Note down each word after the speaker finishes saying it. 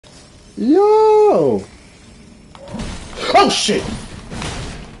Yo! Oh shit!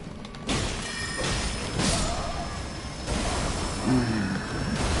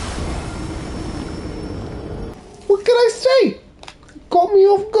 What can I say? Caught me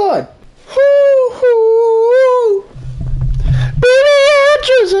off guard. Hoo-hoo. Baby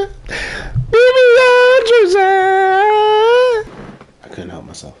Andrews, baby Andrews. I couldn't help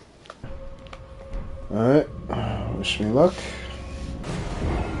myself. Alright, wish me luck.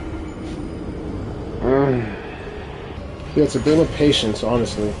 Yeah, it's a bit of patience,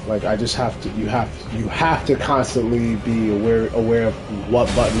 honestly. Like, I just have to, you have to constantly be aware of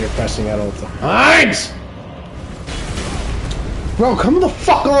what button you're pressing at all times. Bro, come the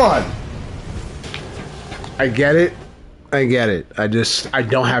fuck on! I get it. I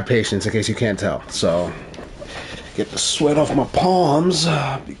don't have patience, in case you can't tell. So, get the sweat off my palms,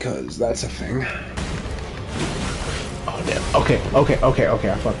 because that's a thing. Oh, damn. Okay.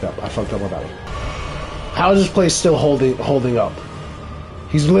 I fucked up with that one. How is this place still holding up?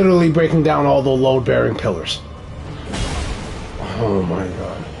 He's literally breaking down all the load-bearing pillars. Oh my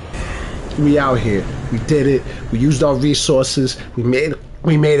god. We out here. We did it. We used our resources. We made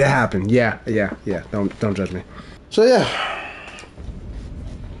it happen. Yeah. Don't judge me. So yeah.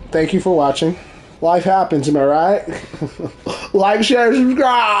 Thank you for watching. Life happens, am I right? Like, share,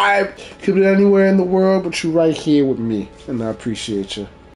 subscribe. Could be anywhere in the world, but you right here with me. And I appreciate you.